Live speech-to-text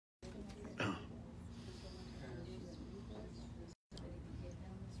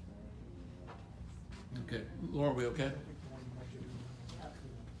Okay, Laura, we okay?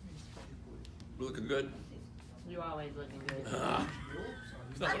 We're looking good? You're always looking good.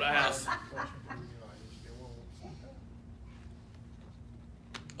 That's not what I asked.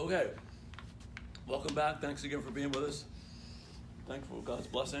 Okay, welcome back. Thanks again for being with us. Thankful for God's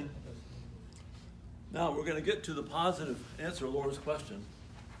blessing. Now we're going to get to the positive answer to Laura's question.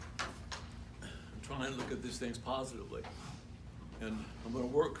 I'm trying to look at these things positively. And I'm going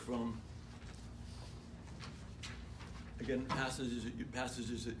to work from, again,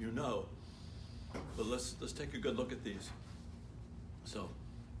 passages that you know. But let's take a good look at these. So,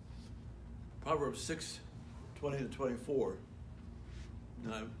 Proverbs 6:20-24.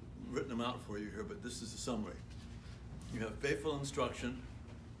 And I've written them out for you here, but this is the summary. You have faithful instruction,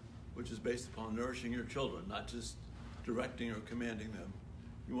 which is based upon nourishing your children, not just directing or commanding them.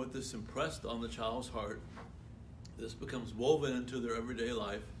 You want this impressed on the child's heart. This becomes woven into their everyday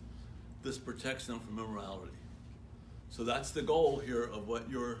life. This protects them from immorality. So that's the goal here of what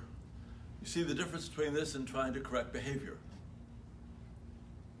you see the difference between this and trying to correct behavior.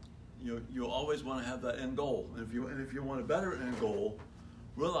 You always want to have that end goal. And if you want a better end goal,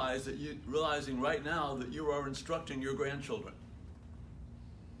 realizing right now that you are instructing your grandchildren.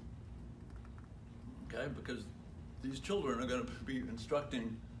 Okay? Because these children are going to be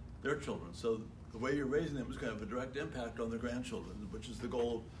instructing their children. So the way you're raising them is going to have a direct impact on their grandchildren, which is the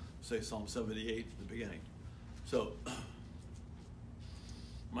goal of, say, Psalm 78 at the beginning. So,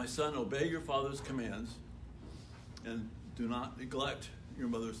 my son, obey your father's commands and do not neglect your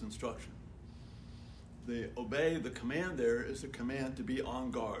mother's instruction. The command there is a command to be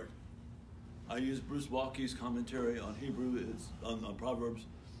on guard. I use Bruce Walkey's commentary on Hebrew, on Proverbs.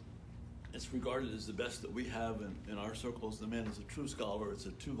 It's regarded as the best that we have in our circles. The man is a true scholar. It's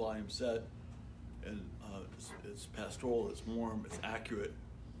a 2-volume set, and it's pastoral, it's warm, it's accurate,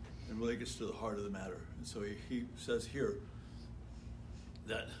 and really gets to the heart of the matter. And so he says here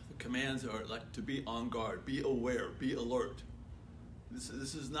that the commands are like to be on guard, be aware, be alert. This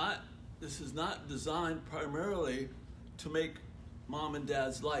is not designed primarily to make mom and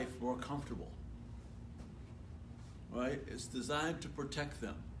dad's life more comfortable, right? It's designed to protect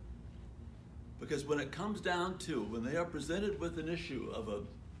them. Because when it comes down to, when they are presented with an issue of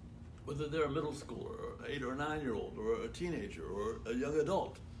whether they're a middle schooler, or 8 or 9-year-old, or a teenager, or a young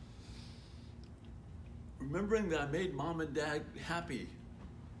adult, remembering that I made mom and dad happy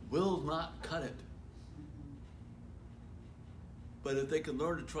will not cut it. But if they can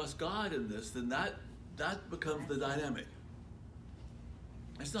learn to trust God in this, then that becomes the dynamic.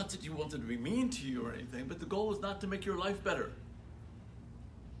 It's not that you want them to be mean to you or anything, but the goal is not to make your life better.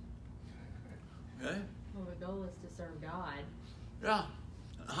 Okay? Well, the goal is to serve God. Yeah.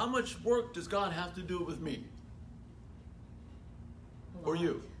 How much work does God have to do with me? Or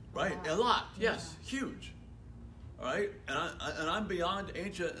you? Right? A lot. Yes. Yeah. Huge. All right? And I'm beyond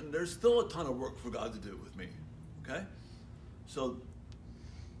ancient, and there's still a ton of work for God to do with me. Okay? So,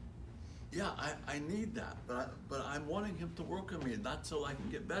 yeah, I need that, but I'm wanting Him to work on me, not so I can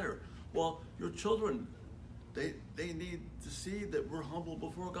get better. Well, your children, they need to see that we're humble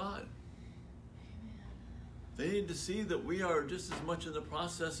before God. They need to see that we are just as much in the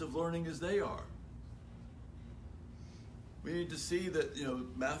process of learning as they are. We need to see that,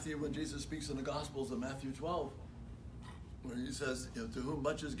 Matthew, when Jesus speaks in the Gospels of Matthew 12, where He says, to whom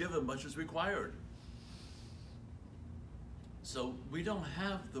much is given, much is required. So we don't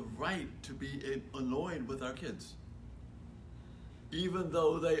have the right to be annoyed with our kids, even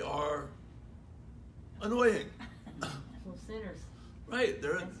though they are annoying. Well, sinners. Right,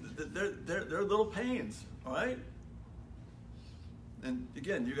 they're little pains, all right? And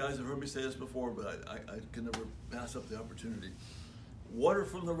again, you guys have heard me say this before, but I can never pass up the opportunity. Water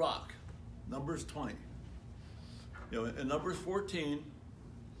from the rock, Numbers 20. In Numbers 14,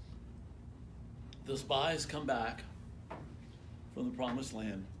 the spies come back from the promised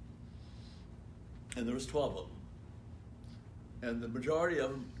land, and there was 12 of them. And the majority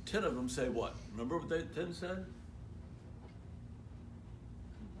of them, 10 of them say what? Remember what the 10 said?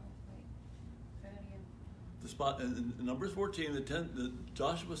 In Numbers 14,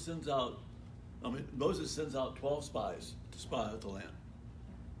 Joshua sends out, Moses sends out 12 spies to spy out the land.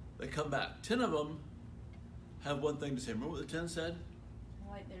 They come back. 10 of them have one thing to say. Remember what the 10 said?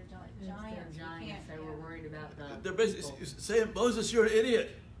 Like they're giants. Giants. They were worried about the They're basically saying, Moses, you're an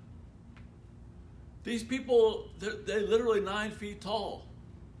idiot. These people, they're literally 9 feet tall.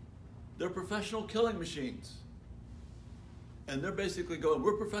 They're professional killing machines. And they're basically going,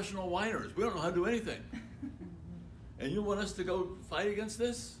 we're professional whiners. We don't know how to do anything. And you want us to go fight against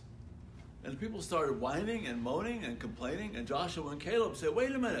this? And people started whining and moaning and complaining. And Joshua and Caleb said,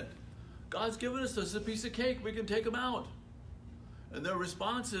 wait a minute. God's given us this a piece of cake. We can take them out. And their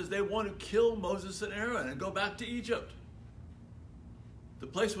response is they want to kill Moses and Aaron and go back to Egypt. The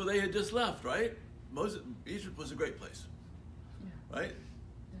place where they had just left, right? Egypt was a great place, right?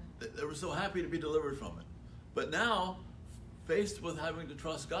 They were so happy to be delivered from it. But now, faced with having to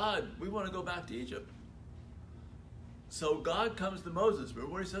trust God, we want to go back to Egypt. So God comes to Moses.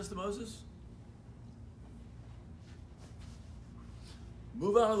 Remember what he says to Moses?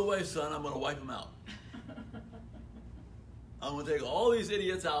 Move out of the way, son. I'm going to wipe them out. I'm going to take all these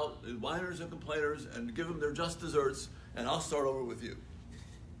idiots out, these whiners and complainers, and give them their just desserts, and I'll start over with you.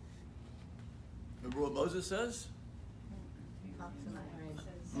 Remember what Moses says?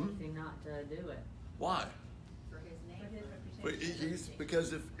 Something not to do it. Why? For his name. Well,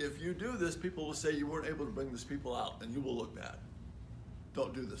 because if you do this, people will say you weren't able to bring these people out, and you will look bad.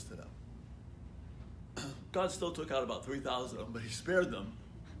 Don't do this to them. God still took out about 3,000 of them, but he spared them.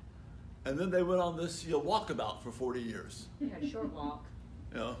 And then they went on this walkabout for 40 years. Yeah, a short walk.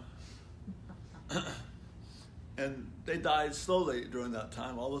 You know. And they died slowly during that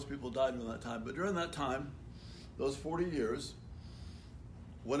time. All those people died during that time. But during that time, those 40 years,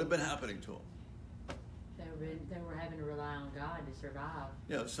 what had been happening to them? They were having to rely on God to survive.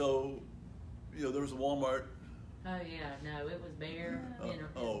 Yeah, so, there was a Walmart. Oh yeah, no, it was bare.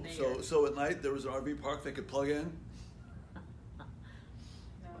 So at night there was an RV park they could plug in?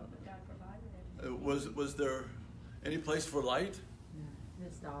 No, but God provided it. Was there any place for light?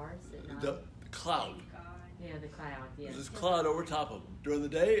 The stars at night. The cloud. God. Yeah, the cloud, yeah. There's this cloud over top of them. During the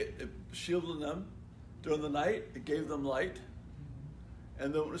day, it shielded them. During the night, it gave them light.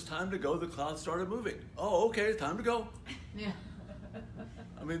 And then when it was time to go, the cloud started moving. Oh, okay, time to go. Yeah.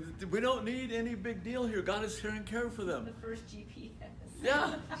 I mean, we don't need any big deal here. God is taking care for them. The first GPS.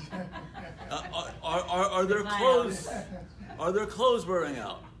 Yeah. Are their clothes? Are their clothes burning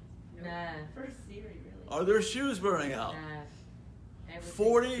out? No. First Siri, really. Are their shoes burning out? No.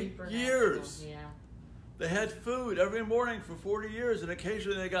 40 years. Yeah. They had food every morning for 40 years, and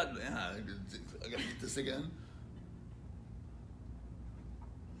occasionally they got, I gotta eat this again.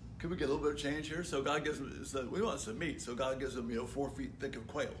 Can we get a little bit of change here? So God gives them, we want some meat, so God gives them 4 feet thick of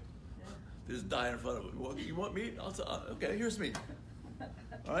quail. They just die in front of them. Well, you want meat? Okay, here's meat.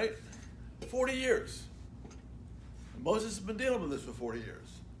 All right? 40 years. Moses has been dealing with this for 40 years.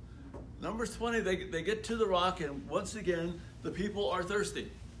 Numbers 20, they get to the rock, and once again, the people are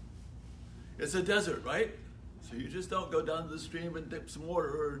thirsty. It's a desert, right? So you just don't go down to the stream and dip some water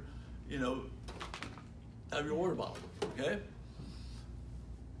or, have your water bottle, okay?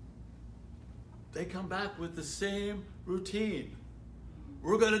 They come back with the same routine.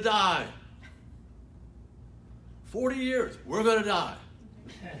 We're going to die. 40 years, we're going to die.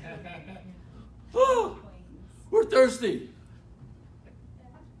 Oh, we're thirsty.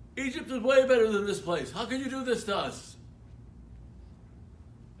 Egypt is way better than this place. How can you do this to us?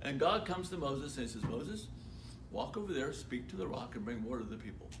 And God comes to Moses and he says, Moses, walk over there, speak to the rock, and bring water to the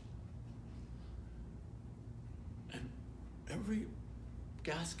people. And every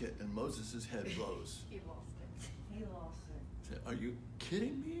gasket in Moses' head blows. He lost it. He lost it. Are you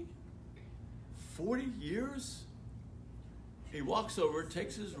kidding me? 40 years? He walks over,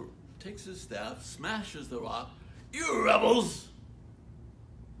 takes his staff, smashes the rock. You rebels!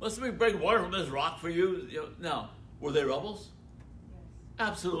 Must we bring water from this rock for you? Now, were they rebels? Yes.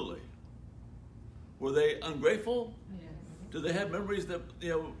 Absolutely. Were they ungrateful? Yes. Do they have memories that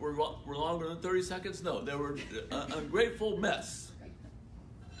were longer than 30 seconds? No, they were an ungrateful mess.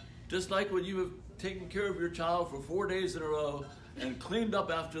 Just like when you have taken care of your child for 4 days in a row and cleaned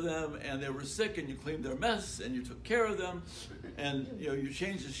up after them, and they were sick, and you cleaned their mess, and you took care of them, and you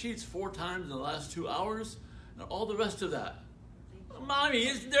changed the sheets 4 times in the last 2 hours, and all the rest of that. Mommy,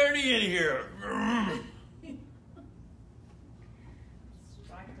 it's dirty in here.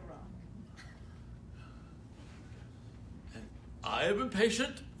 Strike the rock. And I have been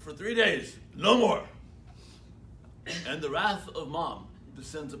patient for 3 days, no more. And the wrath of mom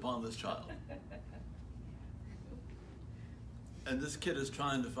descends upon this child. And this kid is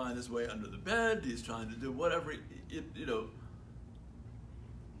trying to find his way under the bed. He's trying to do whatever,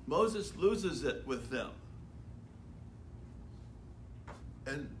 Moses loses it with them.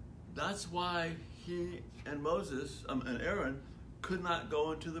 And that's why he and Moses and Aaron could not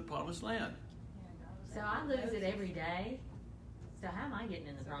go into the promised land. So I lose it every day. So how am I getting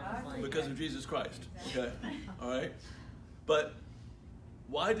in the promised land? Because of Jesus Christ. Okay? All right? But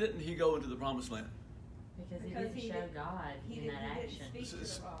why didn't he go into the promised land? Because he didn't show God in that action. Speak to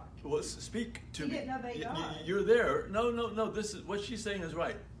the rock. Well, speak to He me. didn't obey God. You're there. No. This is what she's saying is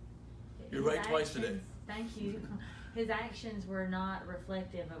right. You're His right twice today. actions, thank you. His actions were not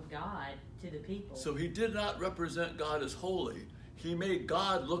reflective of God to the people. So he did not represent God as holy. He made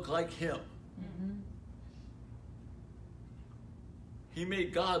God look like him. Mm-hmm. He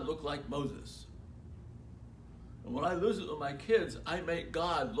made God look like Moses. And when I lose it with my kids, I make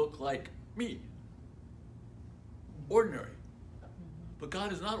God look like me. Ordinary. But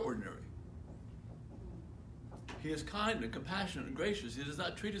God is not ordinary. He is kind and compassionate and gracious. He does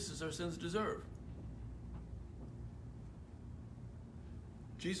not treat us as our sins deserve.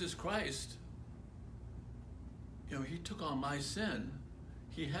 Jesus Christ, he took on my sin.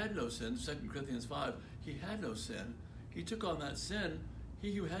 He had no sin. 2 Corinthians 5, he had no sin. He took on that sin.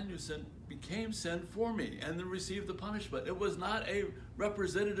 He who had no sin became sin for me and then received the punishment. It was not a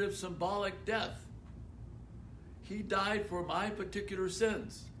representative, symbolic death. He died for my particular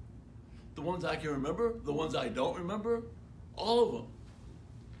sins. The ones I can remember, the ones I don't remember, all of them.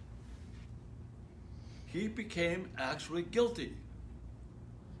 He became actually guilty.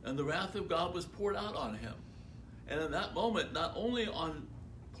 And the wrath of God was poured out on him. And in that moment, not only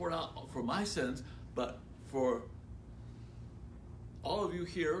poured out for my sins, but for all of you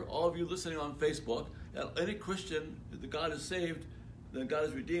here, all of you listening on Facebook, and any Christian that God has saved, that God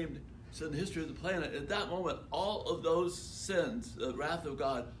has redeemed, so in the history of the planet, at that moment, all of those sins, the wrath of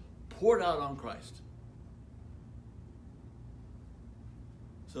God, poured out on Christ.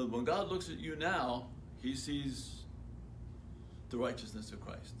 So when God looks at you now, he sees the righteousness of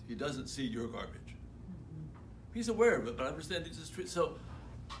Christ. He doesn't see your garbage. He's aware of it, but I understand this is true. So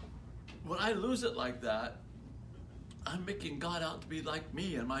when I lose it like that, I'm making God out to be like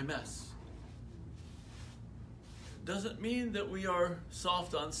me and my mess. Doesn't mean that we are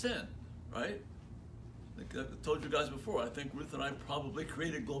soft on sin, right? Like I told you guys before, I think Ruth and I probably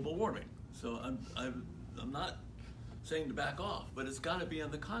created global warming. So I'm not saying to back off, but it's got to be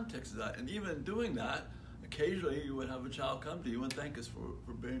in the context of that. And even doing that, occasionally you would have a child come to you and thank us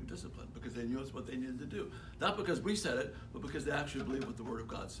for being disciplined because they knew it's what they needed to do. Not because we said it, but because they actually believe what the Word of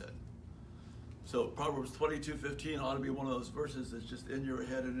God said. So Proverbs 22:15 ought to be one of those verses that's just in your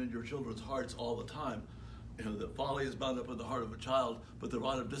head and in your children's hearts all the time. That folly is bound up in the heart of a child, but the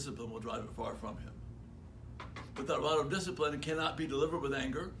rod of discipline will drive it far from him. But that rod of discipline cannot be delivered with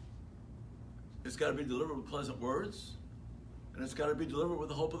anger. It's got to be delivered with pleasant words, and it's got to be delivered with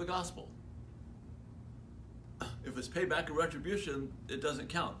the hope of the gospel. If it's payback or retribution, it doesn't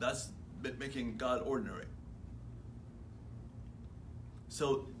count. That's making God ordinary.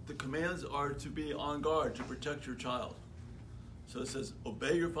 So the commands are to be on guard to protect your child. So it says,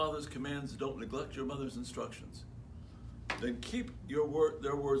 obey your father's commands, don't neglect your mother's instructions. Then keep their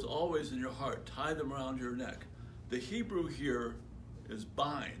words always in your heart, tie them around your neck. The Hebrew here is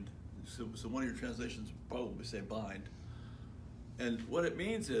bind. So one of your translations probably say bind. And what it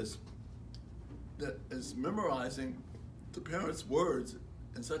means is that it's memorizing the parents' words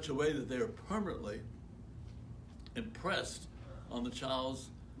in such a way that they are permanently impressed on the child's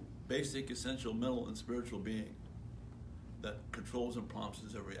basic, essential mental and spiritual being that controls and prompts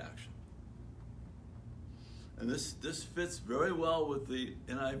his every action. And this fits very well with the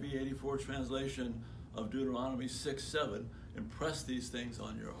NIV 84 translation of Deuteronomy 6:7. Impress these things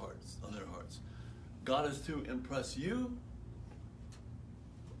on your hearts, on their hearts. God is to impress you,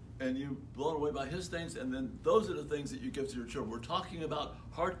 and you blown away by his things, and then those are the things that you give to your children. We're talking about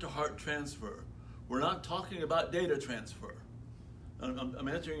heart-to-heart transfer. We're not talking about data transfer. I'm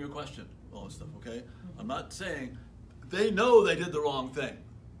answering your question, all this stuff, okay? I'm not saying they know they did the wrong thing.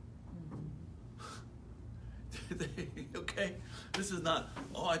 Okay? This is not,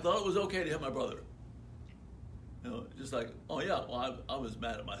 I thought it was okay to hit my brother. Just like, yeah, well, I was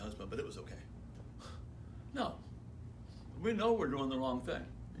mad at my husband, but it was okay. No. We know we're doing the wrong thing.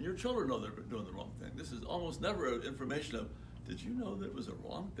 And your children know they're doing the wrong thing. This is almost never information of, did you know that it was a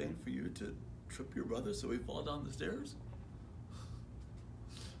wrong thing for you to trip your brother so he fall down the stairs?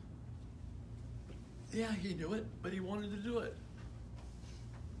 Yeah, he knew it, but he wanted to do it.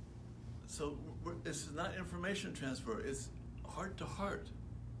 So this is not information transfer. It's heart to heart.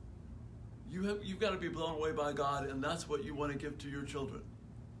 You've got to be blown away by God, and that's what you want to give to your children.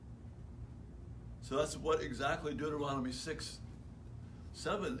 So that's what exactly Deuteronomy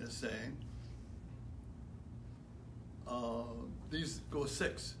 6:7 is saying. These go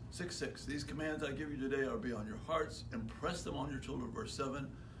 6:6. These commands I give you today are be on your hearts. Impress them on your children, verse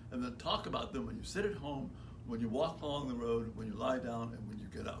 7. And then talk about them when you sit at home, when you walk along the road, when you lie down, and when you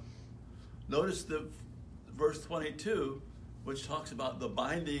get up. Notice the verse 22, which talks about the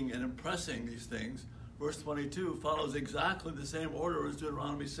binding and impressing these things. Verse 22 follows exactly the same order as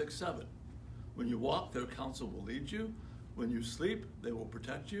Deuteronomy 6:7. When you walk, their counsel will lead you. When you sleep, they will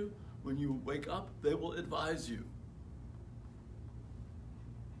protect you. When you wake up, they will advise you.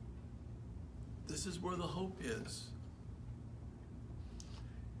 This is where the hope is.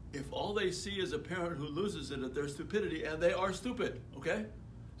 If all they see is a parent who loses it at their stupidity, and they are stupid, okay?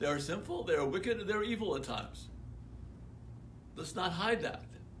 They are sinful, they are wicked, they're evil at times. Let's not hide that.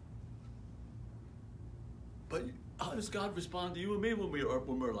 But how does God respond to you and me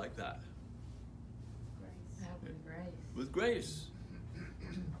when we're like that? Grace. With grace. With grace.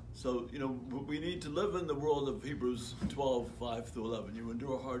 So, we need to live in the world of Hebrews 12, 5 through 11. You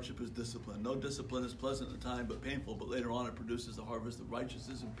endure hardship as discipline. No discipline is pleasant at the time, but painful. But later on, it produces a harvest of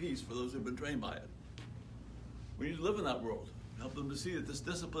righteousness and peace for those who have been trained by it. We need to live in that world. Help them to see that this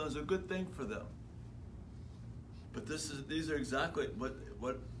discipline is a good thing for them. But these are exactly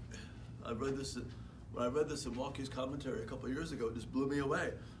what I read this. When I read this in Walkie's commentary a couple of years ago, it just blew me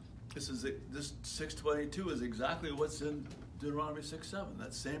away. This 6:22 is exactly what's in Deuteronomy 6:7.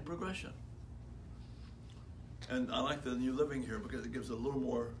 That same progression. And I like the New Living here because it gives a little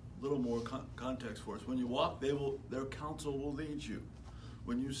more context for us. When you walk, their counsel will lead you.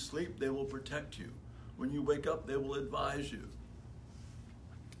 When you sleep, they will protect you. When you wake up, they will advise you.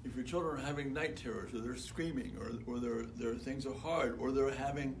 If your children are having night terrors, or they're screaming, or their things are hard, or they're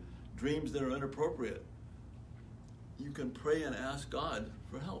having dreams that are inappropriate, you can pray and ask God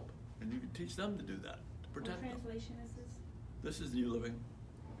for help, and you can teach them to do that, to protect them. What translation is this? This is the New Living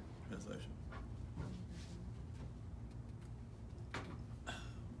Translation.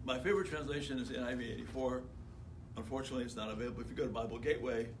 My favorite translation is NIV 84. Unfortunately, it's not available. If you go to Bible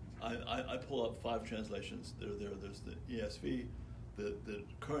Gateway, I pull up 5 translations. There's the ESV, the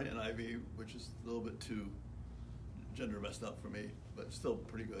current NIV, which is a little bit too gender messed up for me, but still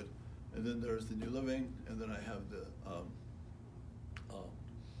pretty good. And then there's the New Living, and then I have the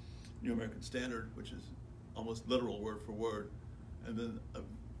New American Standard, which is almost literal word for word. And then I've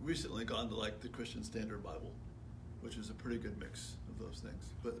recently gone to like the Christian Standard Bible, which is a pretty good mix of those things.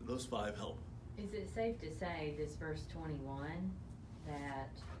 But those 5 help. Is it safe to say, this verse 21,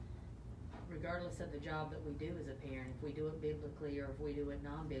 that regardless of the job that we do as a parent, if we do it biblically or if we do it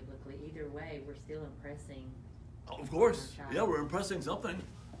non-biblically, either way, we're still impressing? Of course. our child? Yeah, we're impressing something.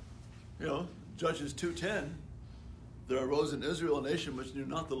 Judges 2:10, there arose in Israel a nation which knew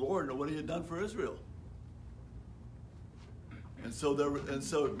not the Lord, nor what he had done for Israel. And so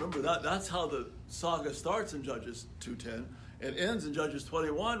remember that's how the saga starts in Judges 2:10. It ends in Judges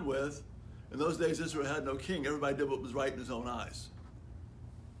 21 with, in those days Israel had no king. Everybody did what was right in his own eyes.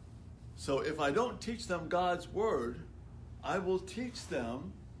 So if I don't teach them God's word, I will teach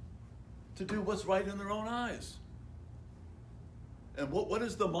them to do what's right in their own eyes. And what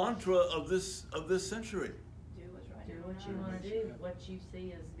is the mantra of this century? Do what's right. Do what you want to do. What you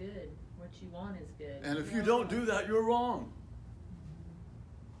see is good. What you want is good. And if you don't do that, you're wrong.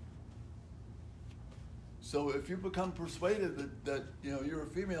 So if you become persuaded that you're a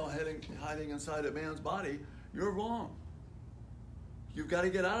female hiding inside a man's body, you're wrong. You've got to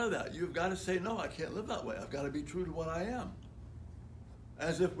get out of that. You've got to say, no, I can't live that way. I've got to be true to what I am.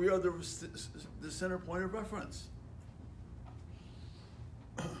 As if we are the center point of reference.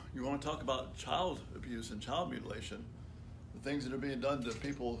 You want to talk about child abuse and child mutilation, the things that are being done to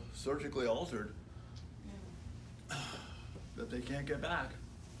people surgically altered that they can't get back.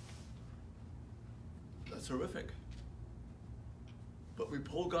 That's horrific. But we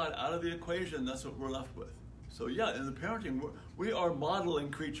pull God out of the equation, that's what we're left with. So yeah, in the parenting, we are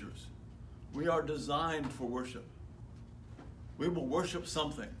modeling creatures. We are designed for worship. We will worship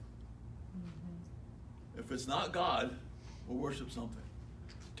something. Mm-hmm. If it's not God, we'll worship something.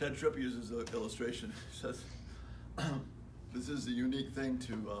 Ted Tripp uses an illustration. He says, this is a unique thing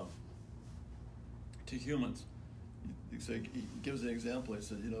to humans. He gives an example. He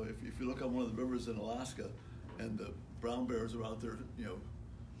said, if you look on one of the rivers in Alaska and the brown bears are out there,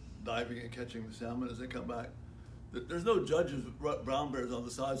 diving and catching the salmon as they come back, there's no judges of brown bears on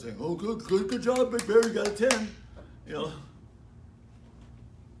the side saying, oh, good job, big bear, you got a 10.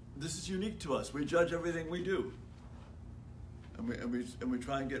 This is unique to us. We judge everything we do. And we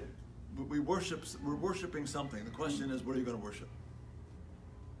try and we're worshiping something. The question is, what are you going to worship?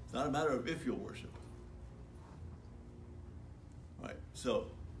 It's not a matter of if you'll worship. Right, so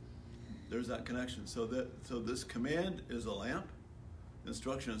there's that connection. So this command is a lamp,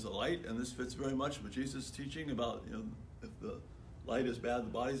 instruction is a light, and this fits very much with Jesus' teaching about, if the light is bad, the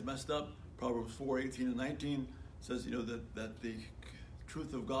body's messed up. Proverbs 4:18 and 19 says, that the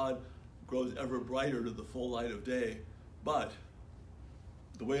truth of God grows ever brighter to the full light of day, but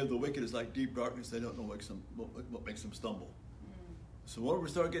the way of the wicked is like deep darkness. They don't know what makes them stumble. So when we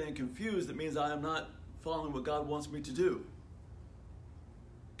start getting confused, it means I am not following what God wants me to do.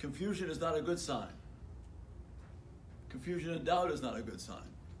 Confusion is not a good sign. Confusion and doubt is not a good sign.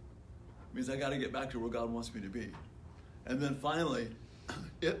 means I got to get back to where God wants me to be. And then finally,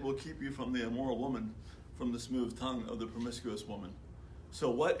 it will keep you from the immoral woman, from the smooth tongue of the promiscuous woman. So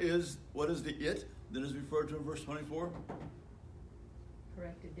what is the it that is referred to in verse 24?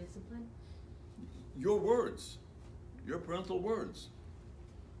 Corrective discipline? Your words, your parental words.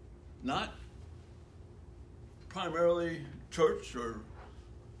 Not primarily church or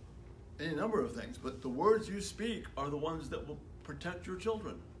any number of things, but the words you speak are the ones that will protect your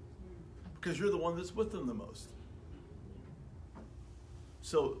children, because you're the one that's with them the most.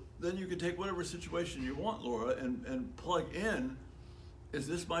 So then you can take whatever situation you want, Laura, and plug in, is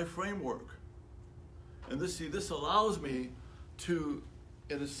this my framework? And this allows me to,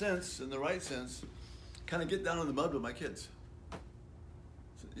 in a sense, in the right sense, kind of get down in the mud with my kids.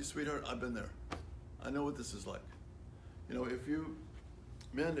 So, sweetheart, I've been there. I know what this is like. You know, if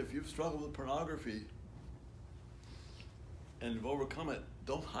you've struggled with pornography and you've overcome it,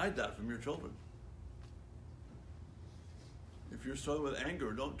 don't hide that from your children. If you're struggling with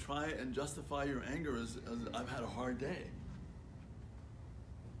anger, don't try and justify your anger as I've had a hard day.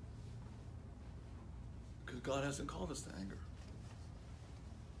 Because God hasn't called us to anger.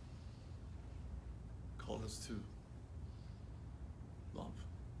 He called us to love.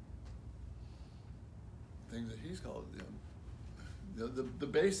 Things that He's called, the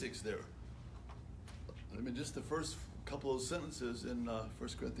basics there. I mean, just the first couple of sentences in 1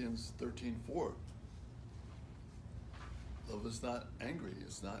 Corinthians 13:4. Love is not angry.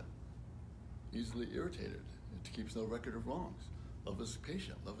 It's not easily irritated. It keeps no record of wrongs. Love is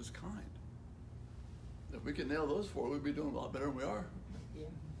patient. Love is kind. If we could nail those four, we'd be doing a lot better than we are. Yeah.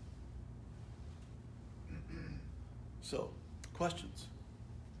 So, questions?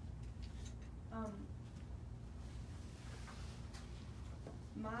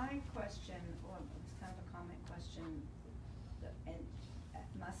 My question, or it's kind of a comment question, and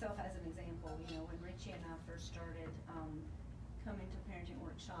myself as an example, when Richie and I first started coming to parenting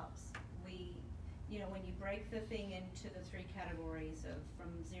workshops, we, when you break the thing into the three categories of from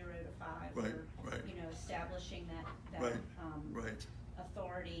 0 to 5, Right, or, right. Establishing that Right.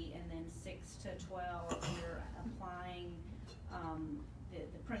 authority, and then 6 to 12, you're applying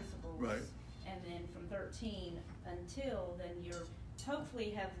the principles. Right. And then from 13 until then, you're hopefully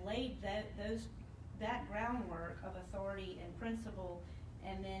have laid that groundwork of authority and principle,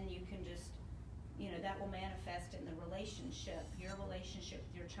 and then you can just, that will manifest in the relationship, your relationship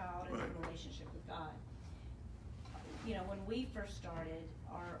with your child and Right. your relationship with God. When we first started,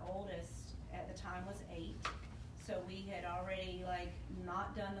 our oldest at the time was 8, so we had already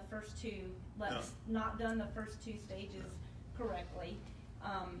not done the first two, not done the first 2 stages correctly.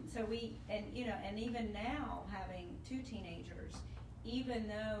 So and even now, having 2 teenagers, even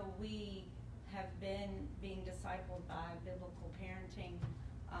though we have been being discipled by biblical parenting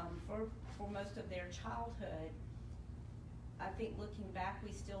for most of their childhood, I think looking back,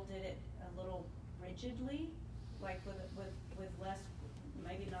 we still did it a little rigidly, with less,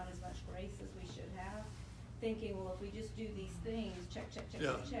 maybe not as much grace as we should have, thinking, well, if we just do these things, check.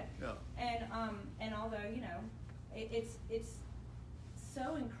 Yeah. And although it's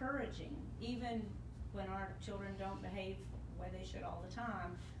so encouraging, even when our children don't behave the way they should all the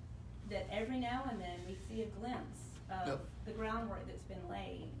time, that every now and then we see a glimpse of the groundwork that's been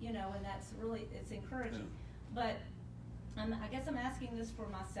laid, and that's really, it's encouraging. But I guess I'm asking this for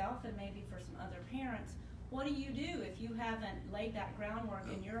myself and maybe for some other parents. What do you do if you haven't laid that groundwork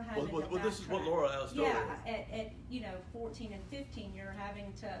and you're having to backtrack? This is what Laura asked earlier. Yeah, at 14 and 15, you're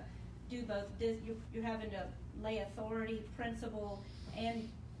having to do both. You're having to lay authority, principle, and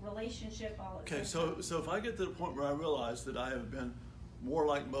relationship all at the same time. So if I get to the point where I realize that I have been more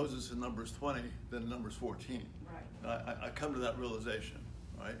like Moses in Numbers 20 than Numbers 14, right? I come to that realization,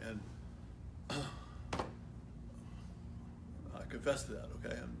 right? And I confess to that.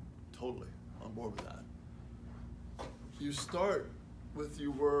 Okay, I'm totally on board with that. You start with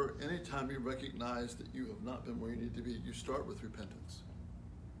anytime you recognize that you have not been where you need to be, you start with repentance.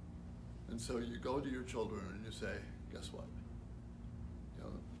 And so you go to your children and you say, guess what?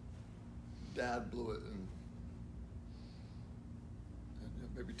 Dad blew it, and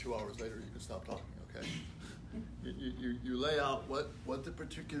maybe 2 hours later you can stop talking, okay? you lay out what the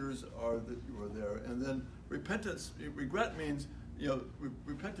particulars are that you were there, and then repentance, regret means,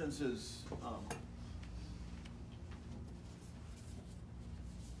 repentance is,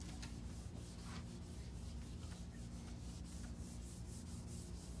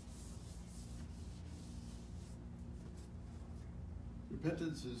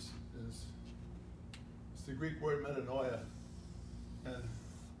 repentance is it's the Greek word metanoia, and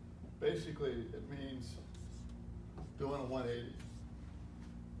basically it means doing a 180.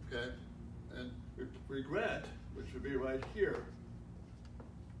 Okay, And regret, which would be right here,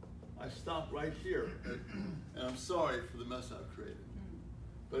 I stop right here, and I'm sorry for the mess I've created.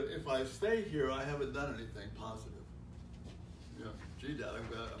 But if I stay here, I haven't done anything positive. You know, gee, Dad,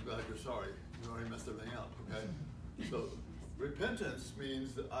 I'm glad you're sorry. You already messed everything up, okay? So repentance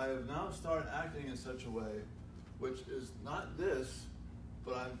means that I have now started acting in such a way which is not this,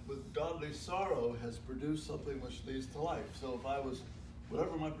 but I'm, with godly sorrow has produced something which leads to life. So if I was,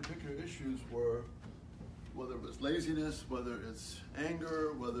 whatever my particular issues were, whether it was laziness, whether it's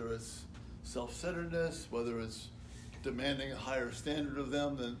anger, whether it's self-centeredness, whether it's demanding a higher standard of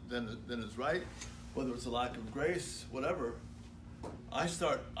them than is right, whether it's a lack of grace, whatever, I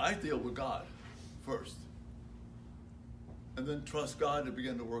deal with God first. And then trust God to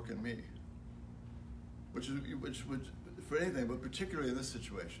begin to work in me. Which would, for anything, but particularly in this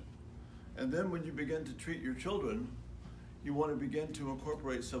situation. And then when you begin to treat your children, you want to begin to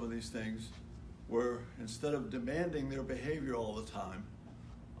incorporate some of these things where instead of demanding their behavior all the time,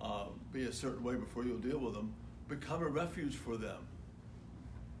 be a certain way before you'll deal with them, become a refuge for them.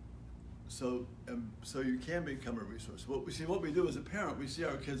 So you can become a resource. What we do as a parent, we see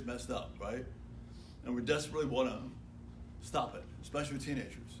our kids messed up, right? And we desperately want to stop it, especially with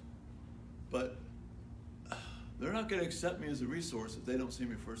teenagers. But they're not going to accept me as a resource if they don't see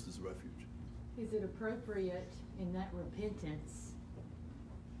me first as a refuge. Is it appropriate in that repentance?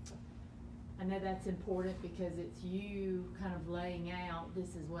 I know that's important because it's you kind of laying out,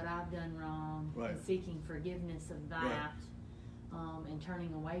 this is what I've done wrong, right, and seeking forgiveness of that, right, and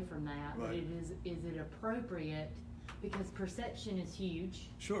turning away from that. Right. But is it appropriate? Because perception is huge.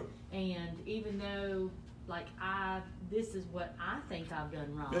 Sure. And even though, like, this is what I think I've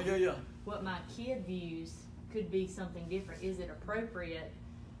done wrong. Yeah. What my kid views could be something different. Is it appropriate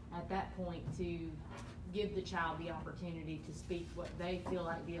at that point to give the child the opportunity to speak what they feel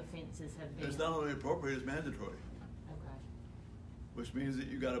like the offenses have been? It's not only appropriate, it's mandatory. Okay. Which means that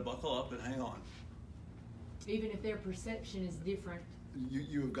you got to buckle up and hang on. Even if their perception is different.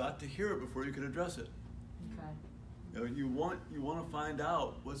 You've got to hear it before you can address it. Okay. You know, you want to find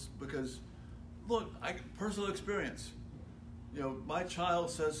out because, look, personal experience. You know, my child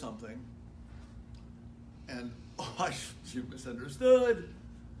says something, and she misunderstood.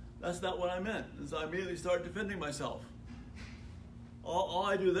 That's not what I meant. And so I immediately start defending myself. All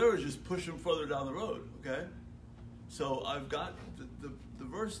I do there is just push them further down the road, okay? So I've got the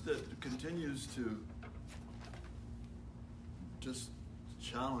verse that continues to just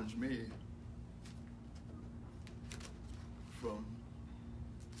challenge me from,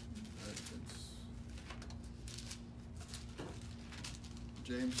 it's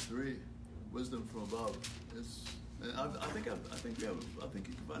James 3, wisdom from above. And I think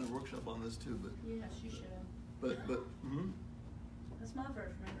you can find a workshop on this too, but Yes, you should. but That's my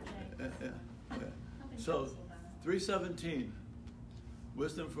verse, remember, James? yeah. I've been So counseled on it. 3:17,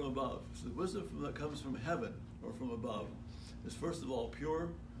 wisdom from above. So the wisdom that comes from heaven or from above is first of all pure,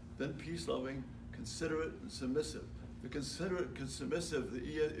 then peace-loving, considerate, and submissive. The considerate and submissive.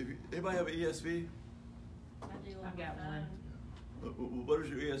 Anybody have an ESV? I do on I've my got phone. What does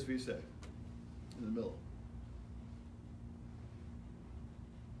your ESV say? In the middle.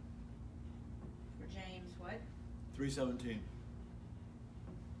 For James, what? 3:17.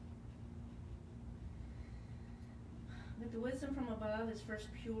 But the wisdom from above is first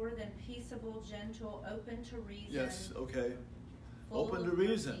pure, then peaceable, gentle, open to reason. Yes. Okay. full Open of to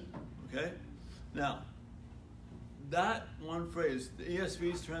reason. mercy. Okay. Now, that one phrase, the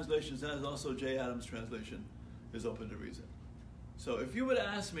ESV's translation says also J. Adams' translation is open to reason. So if you would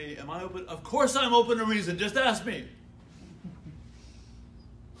ask me, am I open? Of course I'm open to reason. Just ask me.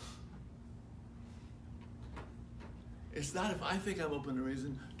 It's not if I think I'm open to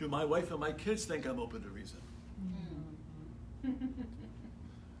reason. Do my wife and my kids think I'm open to reason?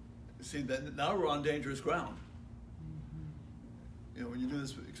 See, then now we're on dangerous ground. You know, when you do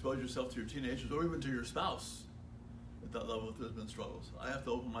this, expose yourself to your teenagers or even to your spouse at that level if there's been struggles. I have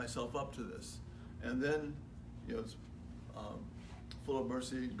to open myself up to this. And then, you know, it's full of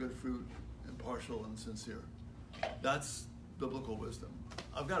mercy, good fruit, impartial and sincere. That's biblical wisdom.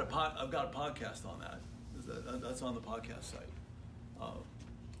 I've got a podcast on that. That's on the podcast site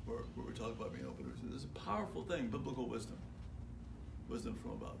where we talk about being open to reason. It's a powerful thing, biblical wisdom. Wisdom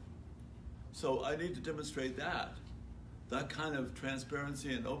from above. So I need to demonstrate that kind of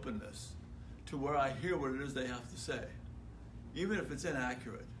transparency and openness to where I hear what it is they have to say, even if it's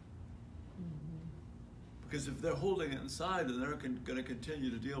inaccurate. Because if they're holding it inside, then they're going to continue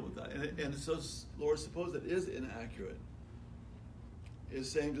to deal with that. And so, Lord, suppose it is inaccurate,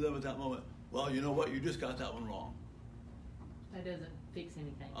 is saying to them at that moment, well, you know what, you just got that one wrong. That doesn't fix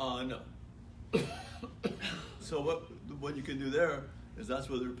anything. No. So what you can do there is that's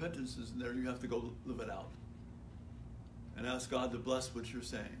where the repentance is in there. You have to go live it out and ask God to bless what you're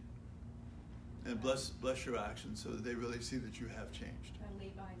saying and bless your actions so that they really see that you have changed. Try to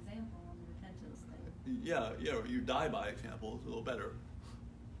lead by example on the repentance thing. Yeah, you die by example. It's a little better.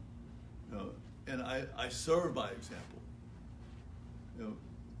 You know, and I serve by example. You know,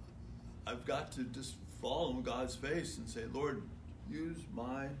 I've got to just fall on God's face and say, Lord, use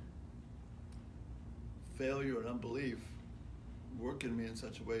my failure and unbelief, work in me in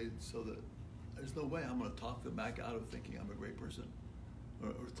such a way so that there's no way I'm going to talk them back out of thinking I'm a great person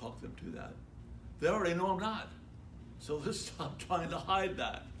or talk them to that. They already know I'm not. So let's stop trying to hide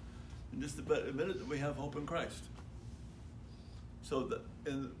that and just admit that we have hope in Christ. So that,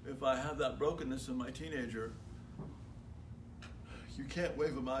 and if I have that brokenness in my teenager, you can't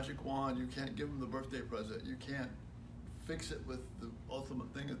wave a magic wand. You can't give them the birthday present. You can't fix it with the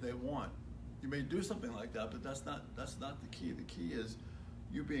ultimate thing that they want. You may do something like that, but that's not the key. The key is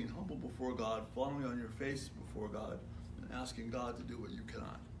you being humble before God, falling on your face before God, and asking God to do what you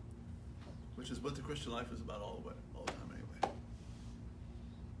cannot, which is what the Christian life is about all the time anyway.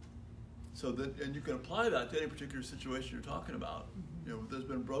 So that, and you can apply that to any particular situation you're talking about. You know, if there's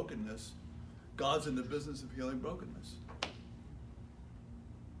been brokenness, God's in the business of healing brokenness.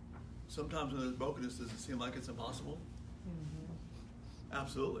 Sometimes when there's brokenness, does it seem like it's impossible? Mm-hmm.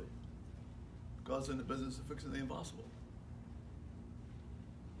 Absolutely. God's in the business of fixing the impossible.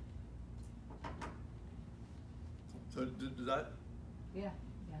 So did that? Yeah.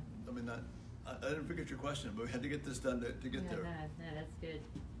 I mean, I didn't forget your question, but we had to get this done to get there. No, that's good.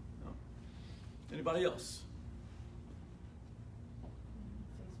 No. Anybody else?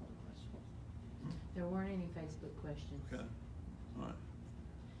 Facebook questions. There weren't any Facebook questions. Okay. All right.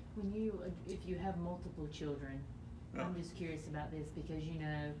 When if you have multiple children, Yeah. I'm just curious about this because, you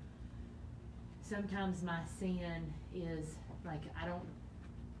know, sometimes my sin is like, I don't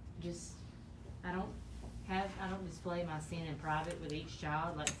display my sin in private with each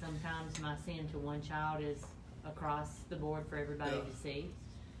child. Like sometimes my sin to one child is across the board for everybody Yeah. to see.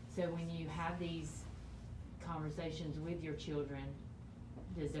 So when you have these conversations with your children,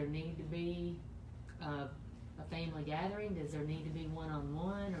 does there need to be a family gathering? Does there need to be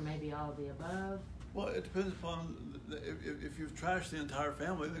one-on-one or maybe all of the above? Well, it depends upon if you've trashed the entire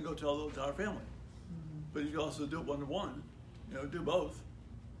family, then go tell the entire family. Mm-hmm. But you can also do it one-to-one. You know, do both.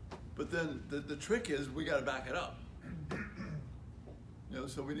 But then the trick is we got to back it up. You know,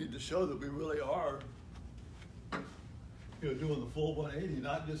 so we need to show that we really are, you know, doing the full 180,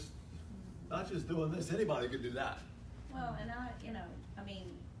 not just doing this. Anybody could do that. Well, and I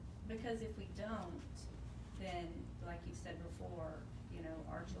mean, because if we don't, then, like you said before, you know,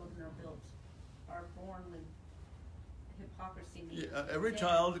 our children are born with hypocrisy. Yeah, every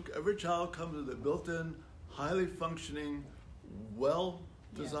child comes with a built-in, highly functioning,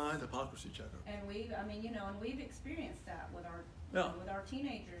 well-designed hypocrisy checker. And we've experienced that with our, Yeah. with our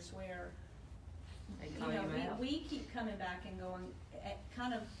teenagers where, They you call know, you out. we keep coming back and going,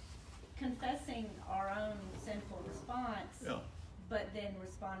 kind of confessing our own sinful response. Yeah. But then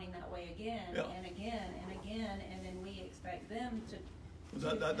responding that way again Yeah. and again and again, and then we expect them to.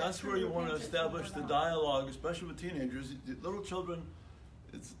 That's where you want to establish the dialogue, especially with teenagers. Little children,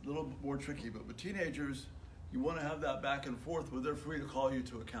 it's a little more tricky, but with teenagers, you want to have that back and forth where they're free to call you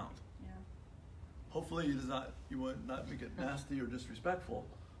to account. Yeah. Hopefully you want not to get nasty or disrespectful,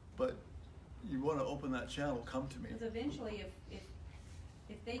 but you want to open that channel, come to me. Because eventually, if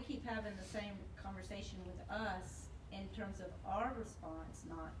they keep having the same conversation with us in terms of our response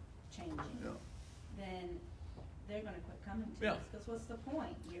not changing, Yeah. then they're going to quit coming to Yeah. us. Because what's the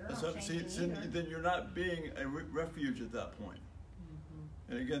point? You're not So, changing either. then you're not being a refuge at that point.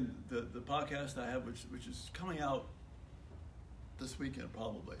 Mm-hmm. And again, the podcast I have, which is coming out this weekend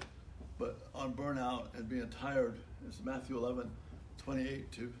probably, but on burnout and being tired, is Matthew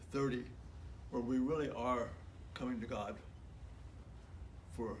 11:28-30, where we really are coming to God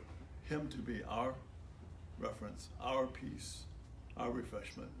for Him to be our reference, our peace, our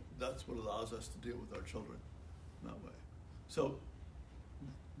refreshment. That's what allows us to deal with our children in that way. So,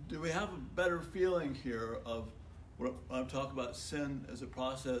 do we have a better feeling here of what I'm talking about, sin as a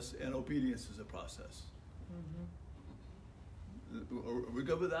process and obedience as a process? Mm-hmm. Are we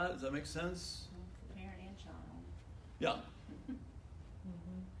good with that? Does that make sense? Parent and child. Yeah.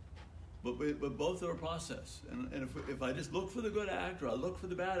 Mm-hmm. But both are a process. And if I just look for the good act or I look for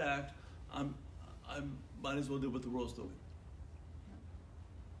the bad act, I might as well do what the world's doing.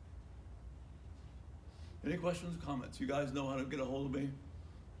 Any questions or comments? You guys know how to get a hold of me.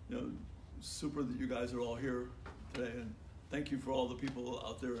 You know, super that you guys are all here today, and thank you for all the people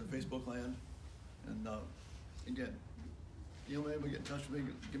out there in Facebook land. And again, email me, get in touch with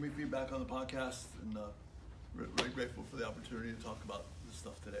me, give me feedback on the podcast, and we're very grateful for the opportunity to talk about this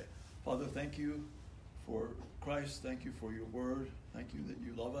stuff today. Father, thank you for Christ. Thank you for your word. Thank you that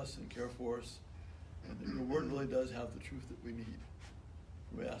you love us and care for us, and that your word really does have the truth that we need.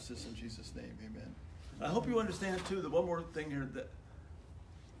 We ask this in Jesus' name, amen. I hope you understand too, that one more thing here, that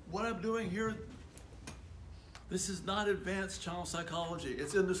what I'm doing here, this is not advanced child psychology.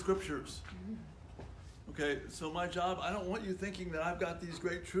 It's in the scriptures. Okay, so my job, I don't want you thinking that I've got these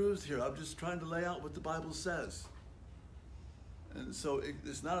great truths here. I'm just trying to lay out what the Bible says. And so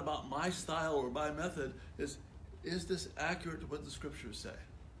it's not about my style or my method. Is this accurate to what the scriptures say?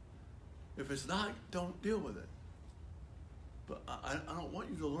 If it's not, don't deal with it. But I don't want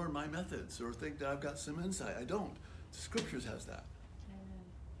you to learn my methods or think that I've got some insight. I don't. The scriptures has that. Amen.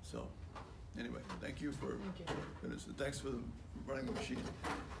 So, anyway, thank you for Thank you. goodness, and thanks for running the machine.